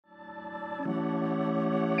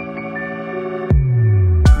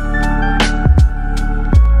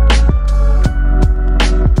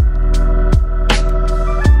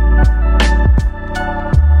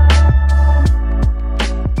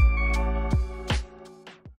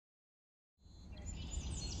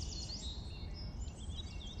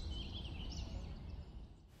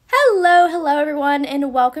Hello everyone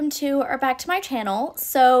and welcome to or back to my channel.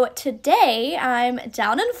 So today I'm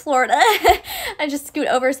down in Florida. I just scoot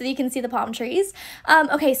over so that you can see the palm trees.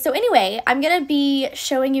 Okay, so anyway, I'm gonna be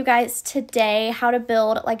showing you guys today how to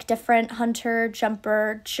build like different hunter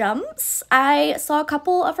jumper jumps. I saw a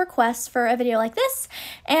couple of requests for a video like this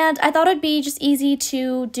and I thought it'd be just easy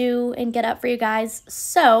to do and get up for you guys.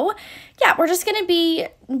 So yeah, we're just gonna be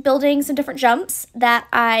building some different jumps that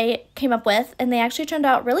I came up with and they actually turned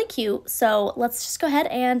out really cute. So let's just go ahead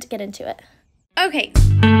and get into it. Okay.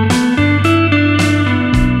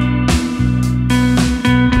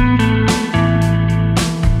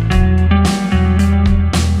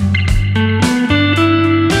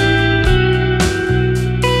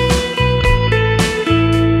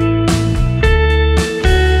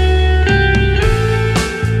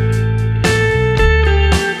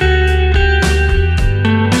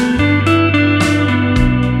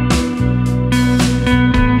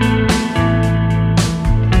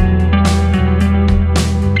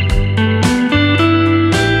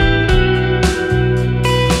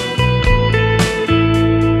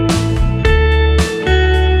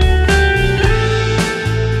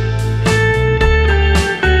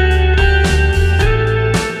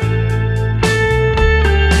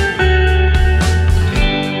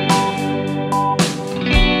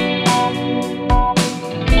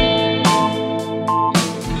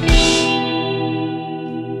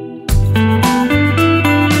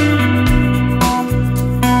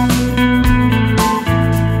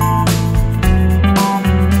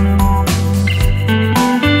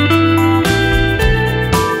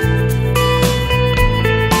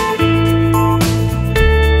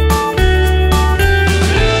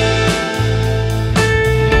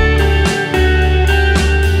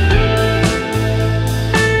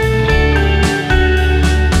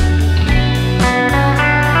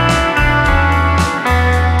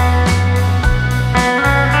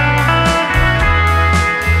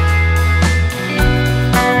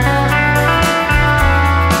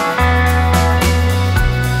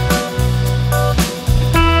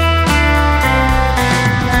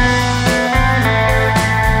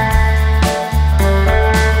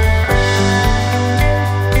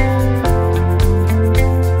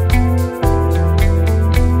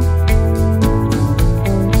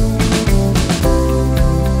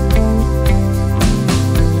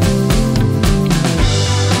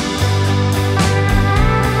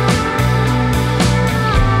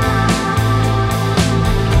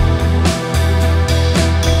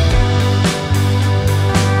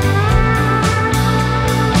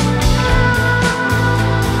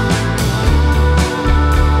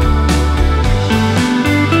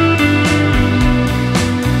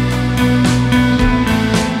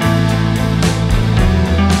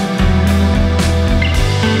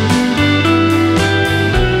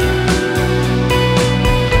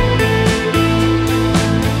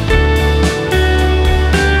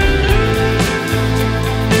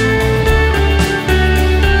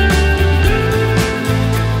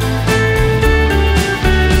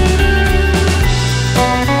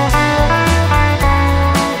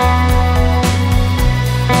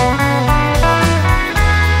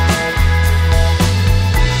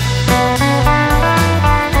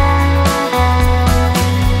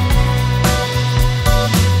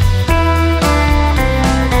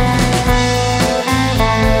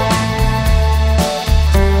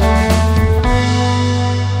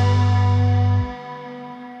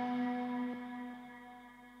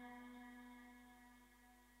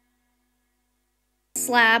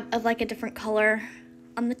 Slab of like a different color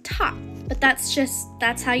on the top, but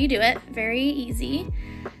that's how you do it. Very easy.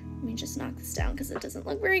 Let me just knock this down because it doesn't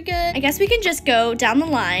look very good. I guess we can just go down the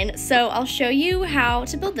line. So I'll show you how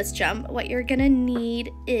to build this jump. What you're gonna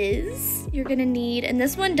need is, and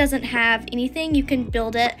this one doesn't have anything, you can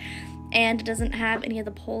build it and it doesn't have any of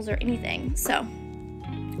the poles or anything. So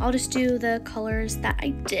I'll just do the colors that I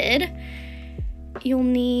did. You'll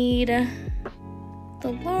need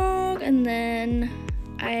the log, and then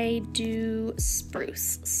I do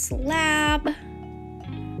spruce slab.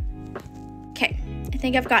 Okay, I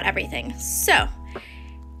think I've got everything. So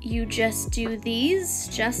you just do these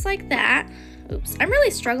just like that. Oops, I'm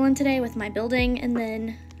really struggling today with my building. And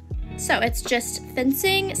then, so it's just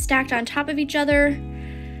fencing stacked on top of each other.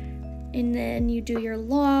 And then you do your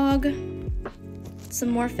log, some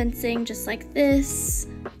more fencing just like this,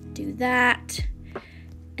 do that.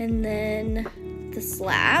 And then the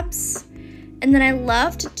slabs. And then I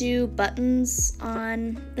love to do buttons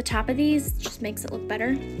on the top of these. It just makes it look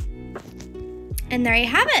better. And there you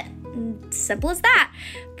have it. Simple as that.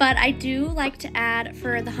 But I do like to add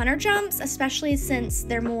for the hunter jumps, especially since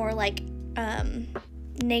they're more like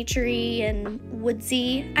naturey and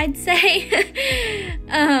woodsy, I'd say.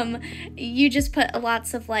 You just put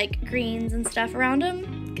lots of like greens and stuff around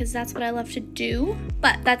them because that's what I love to do.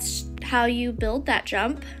 But that's how you build that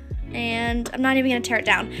jump. And I'm not even gonna tear it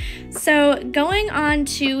down. So going on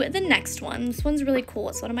to the next one. This one's really cool.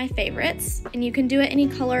 It's one of my favorites, and you can do it any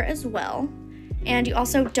color as well. And you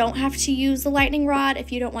also don't have to use the lightning rod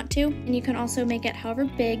if you don't want to. And you can also make it however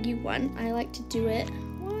big you want. I like to do it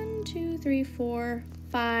 1, 2, 3, 4,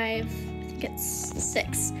 5, I think it's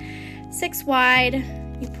 6. 6 wide.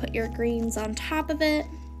 You put your greens on top of it.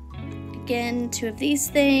 Again, 2 of these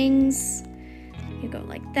things. You go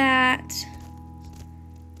like that,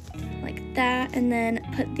 and then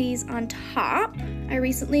put these on top. I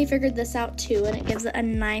recently figured this out too, and it gives it a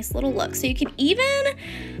nice little look. So you could even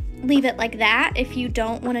leave it like that if you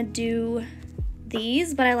don't want to do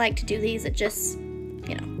these, but I like to do these. It just,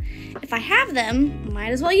 you know, if I have them,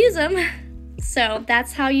 might as well use them. So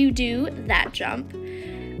that's how you do that jump.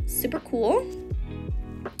 Super cool.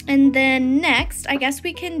 And then next, I guess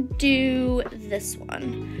we can do this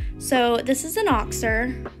one. So this is an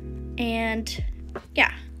oxer, and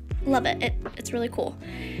yeah, love it. It's really cool.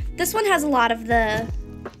 This one has a lot of the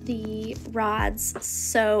rods,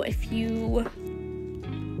 so if you,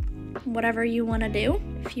 whatever you want to do,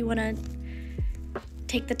 if you want to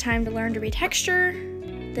take the time to learn to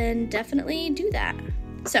retexture, then definitely do that.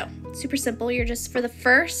 So super simple. You're just, for the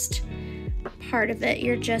first part of it,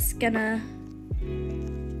 you're just gonna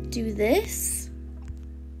do this.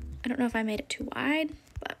 I don't know if I made it too wide,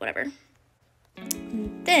 but whatever.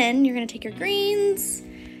 And then you're gonna take your greens,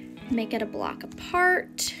 make it a block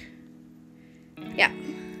apart. Yeah.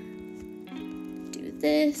 Do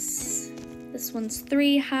this. This one's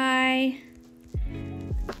 3 high.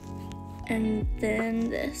 And then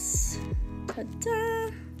this.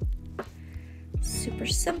 Ta-da. Super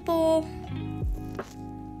simple.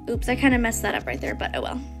 Oops, I kind of messed that up right there, but oh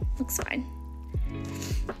well. Looks fine.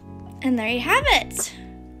 And there you have it.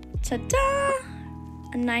 Ta-da!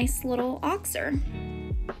 A nice little oxer.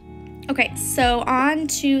 Okay, so on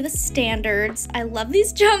to the standards. I love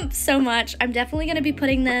these jumps so much. I'm definitely gonna be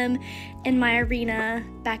putting them in my arena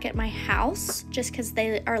back at my house just because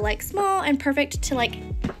they are like small and perfect to like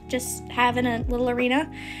just have in a little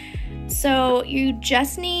arena. So you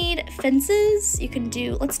just need fences. You can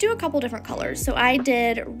do, let's do a couple different colors. So I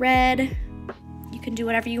did red. You can do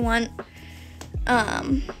whatever you want.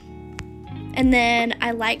 And then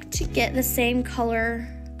I like to get the same color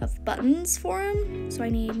of buttons for them. So I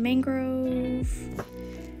need mangrove,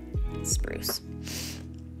 spruce.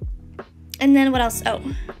 And then what else? Oh,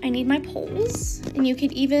 I need my poles. And you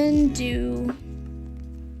could even do,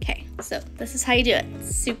 okay, so this is how you do it.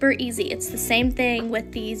 It's super easy. It's the same thing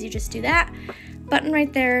with these. You just do that button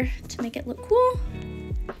right there to make it look cool.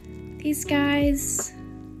 These guys,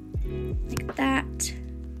 like that.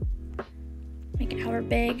 Make it however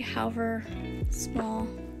big, however small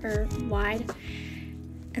or wide.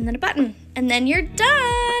 And then a button. And then you're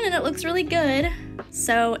done, and it looks really good.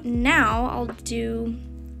 So now I'll do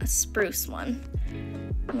a spruce one.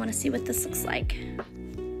 I want to see what this looks like.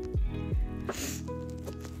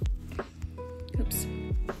 Oops.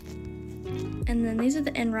 And then these are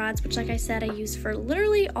the end rods, which like I said, I use for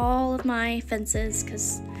literally all of my fences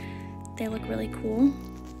because they look really cool.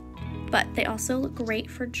 But they also look great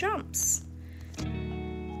for jumps.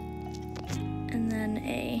 And then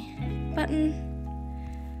a button.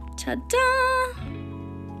 Ta-da!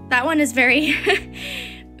 That one is very,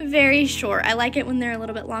 very short. I like it when they're a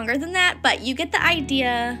little bit longer than that, but you get the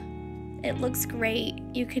idea. It looks great.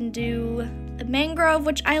 You can do a mangrove,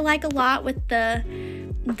 which I like a lot with the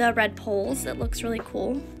red poles. It looks really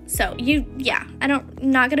cool. So yeah, I'm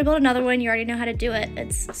not gonna build another one. You already know how to do it.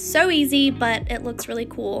 It's so easy, but it looks really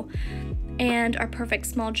cool and are perfect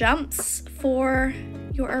small jumps for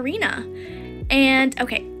your arena. And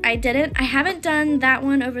okay, I haven't done that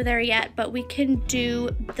one over there yet, but we can do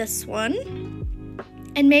this one.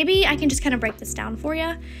 And maybe I can just kind of break this down for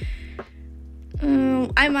you.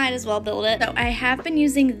 I might as well build it. So I have been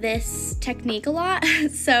using this technique a lot.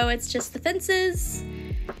 So it's just the fences.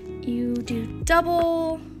 You do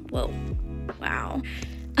double, whoa, wow.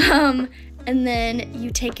 And then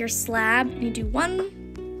you take your slab and you do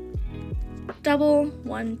 1, double,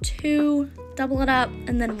 1, 2, double it up,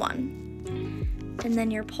 and then 1. And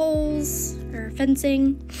then your poles or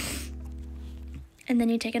fencing. And then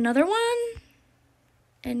you take another one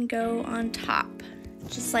and go on top,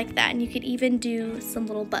 just like that. And you could even do some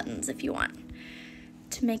little buttons if you want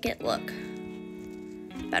to make it look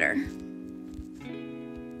better.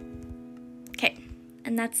 Okay,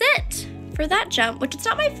 and that's it for that jump, which is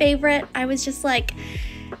not my favorite. I was just like,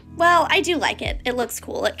 well, I do like it. It looks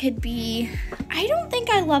cool. It could be, I don't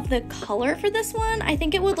think I love the color for this one. I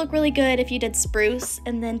think it would look really good if you did spruce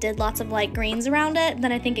and then did lots of light greens around it.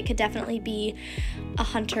 Then I think it could definitely be a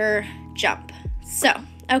hunter jump. So,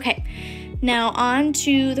 okay, now on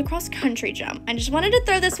to the cross country jump. I just wanted to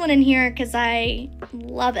throw this one in here because I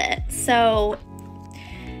love it. So,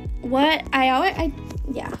 what I always,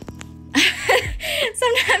 yeah.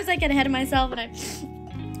 Sometimes I get ahead of myself and I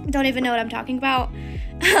don't even know what I'm talking about.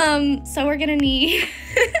 So we're gonna need,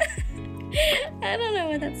 I don't know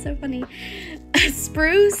why that's so funny,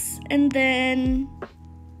 spruce and then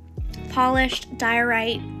polished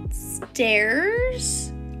diorite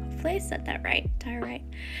stairs. Hopefully I said that right, diorite.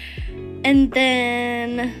 And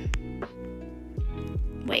then,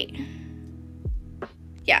 wait,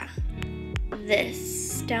 yeah,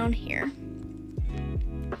 this down here.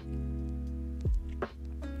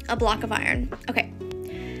 A block of iron. Okay,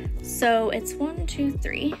 so it's 1, 2,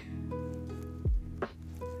 3.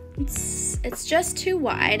 It's just too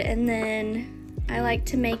wide, and then I like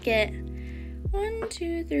to make it 1,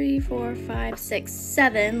 2, 3, 4, 5, 6,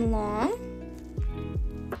 7 long.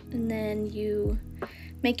 And then you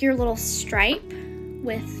make your little stripe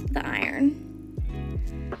with the iron,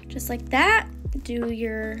 just like that. Do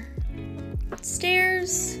your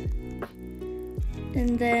stairs,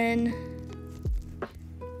 and then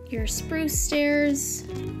your spruce stairs,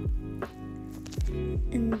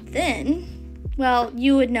 and then, well,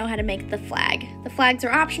 you would know how to make the flag. The flags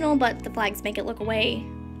are optional, but the flags make it look way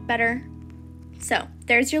better. So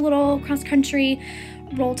there's your little cross-country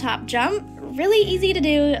roll top jump. Really easy to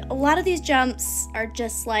do. A lot of these jumps are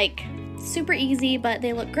just like super easy, but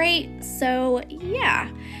they look great. So yeah,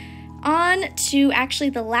 on to actually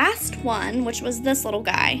the last one, which was this little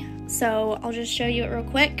guy. So I'll just show you it real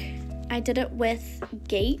quick. I did it with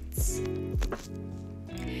gates,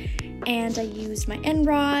 and I used my end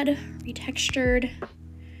rod, retextured,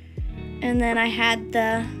 and then I had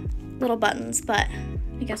the little buttons, but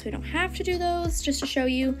I guess we don't have to do those, just to show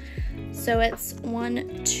you. So it's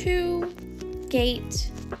 1, 2,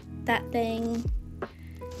 gate, that thing,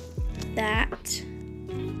 that,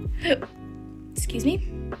 excuse me,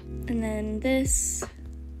 and then this.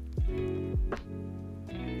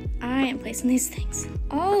 I am placing these things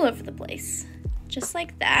all over the place, just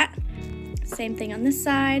like that. Same thing on this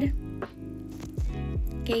side.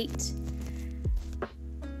 Gate,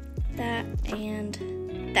 that,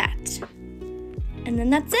 and that. And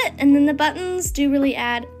then that's it. And then the buttons do really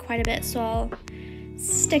add quite a bit, so I'll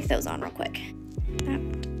stick those on real quick. That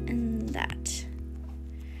and that.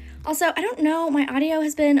 Also, I don't know, my audio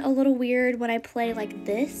has been a little weird when I play like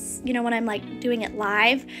this, you know, when I'm like doing it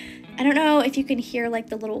live. I don't know if you can hear like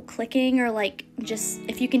the little clicking or like just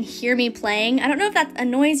if you can hear me playing. I don't know if that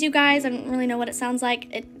annoys you guys. I don't really know what it sounds like.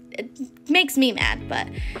 It makes me mad, but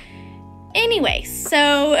anyway,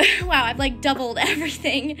 so wow, I've like doubled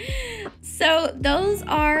everything. So those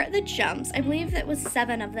are the jumps. I believe that was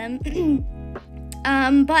 7 of them.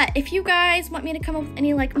 But if you guys want me to come up with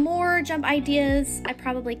any like more jump ideas, I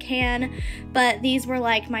probably can, but these were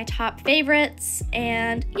like my top favorites,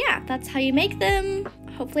 and yeah, that's how you make them.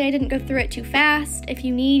 Hopefully I didn't go through it too fast. If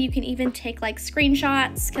you need, you can even take like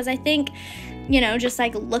screenshots, because I think, you know, just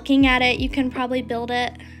like looking at it, you can probably build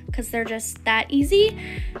it because they're just that easy.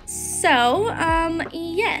 So,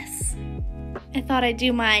 yes. I thought I'd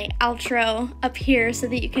do my outro up here so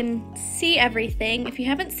that you can see everything. If you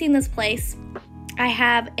haven't seen this place, I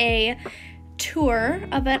have a tour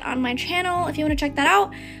of it on my channel if you want to check that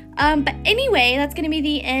out. But anyway, that's going to be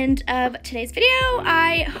the end of today's video.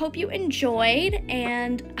 I hope you enjoyed,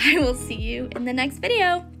 and I will see you in the next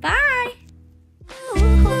video. Bye!